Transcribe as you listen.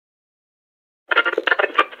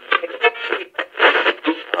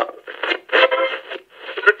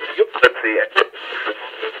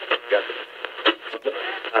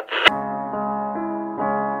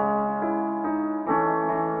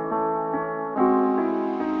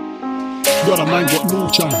You're a man got no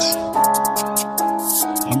chance.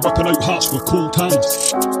 I'm ripping out hearts with cold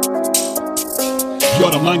hands.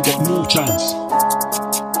 You're a man got no chance.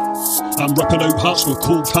 I'm ripping out hearts with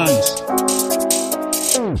cold hands.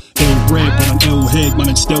 Ill-bred but an ill head, man,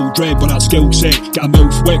 and still dread but that skill set. Get a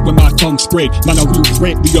mouth wet when my tongue spread. Man, a real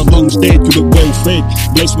threat with your lungs dead. You look well fed,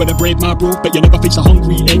 blessed with the bread, my bro, but you never face a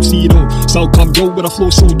hungry MC, though. So I'll come roll with a flow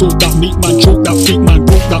so dope. That make man choke, that fake man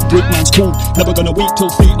broke, that break man's cold. Never gonna wait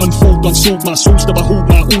till fate unfold. Unsold, my soul's never hold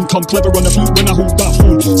my own. Come clever on the beat when I hold that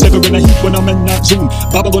phone. Sever in the heat when I'm in that zone.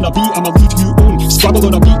 Babble on a beat, I'ma leave you own. Scrabble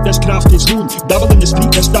on a beat, this craft is known. Dabble in the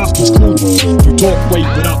street, this daft is clone. You talk white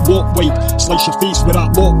with that walk white. Slice your face with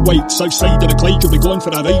that lock white. South side of the Clyde, you'll be going for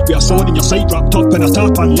a ride with a sword in your side, wrapped up in a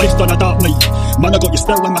tap and left on a dark night. Man, I got you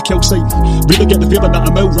still in my kill side. Really get the feeling that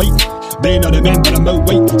I'm outright. Then I remember I'm out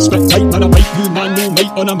white. Spit tight, man, I might. You man, no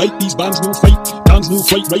might. On a mic, these bands no fight. Cams no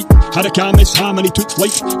quite right. Had a cam, it's ham and he took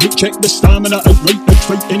flight. Look, check the stamina outright.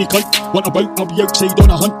 Outfight any cunt. Want about, I'll be outside on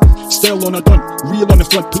a hunt. Still on a gun, real on the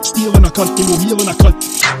front. Put steel in a cunt, you know, heel in a cunt.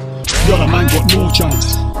 You're a man got no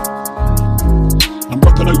chance. I'm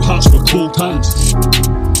ripping out hearts with cold hands.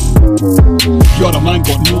 You're a man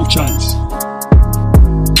got no chance.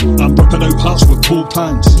 I'm ripping out hearts with cold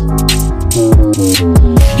hands.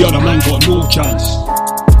 You're a man got no chance.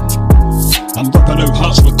 I'm ripping out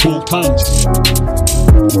hearts with cold hands.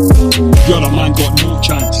 You're a man got no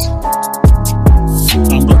chance.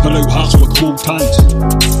 I'm ripping out hearts with cold hands.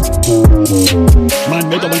 Man,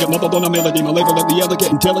 meddling, get mothered on a melody. My level at the other,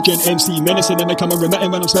 get intelligent. MC menacing, and they come and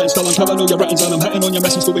remitting when I'm spitting. Still I'm telling all your writtens and I'm hitting on your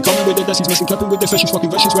missions. Still be coming with the dishes, missing clipping with the fishes. Fucking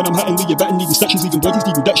vicious when I'm hitting, leave you bitten, needing stitches, leaving bloodies,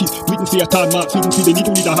 leaving ditches. Bleeding for your tan mark, feeding through the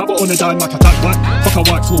needle, need a habit on the dan mark. Attack back, fuck a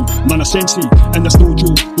whack flow. Man, a sensei in the snow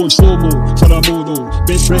Joe, going slow-mo for a mono.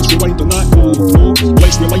 Best friends rewind on that go, bro.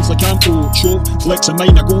 Blessed with life like I'm show. Flex a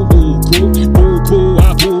mine, I go, go,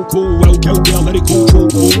 I go, I'll kill me, I'll let it go,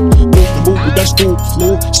 Broke the mold with this dope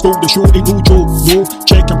flow. Stole the show, ain't no joke, no.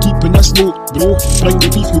 Check, I'm keeping this low, bro. Bring the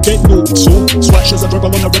beef, you get no. So, swatch as I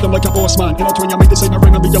dribble on the rhythm like a boss man. Intertwine your mind, decide my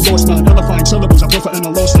ring and be a lost man. Elefine syllables, a prophet in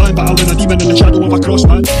a lost line. Battling a demon in the shadow of a cross,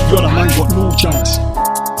 man. You're a man, got no chance.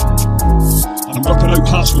 I'm ripping out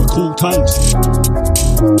hearts with cold hands.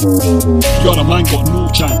 You're a man, got no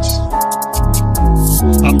chance.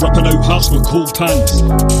 I'm ripping out hearts with cold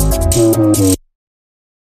hands.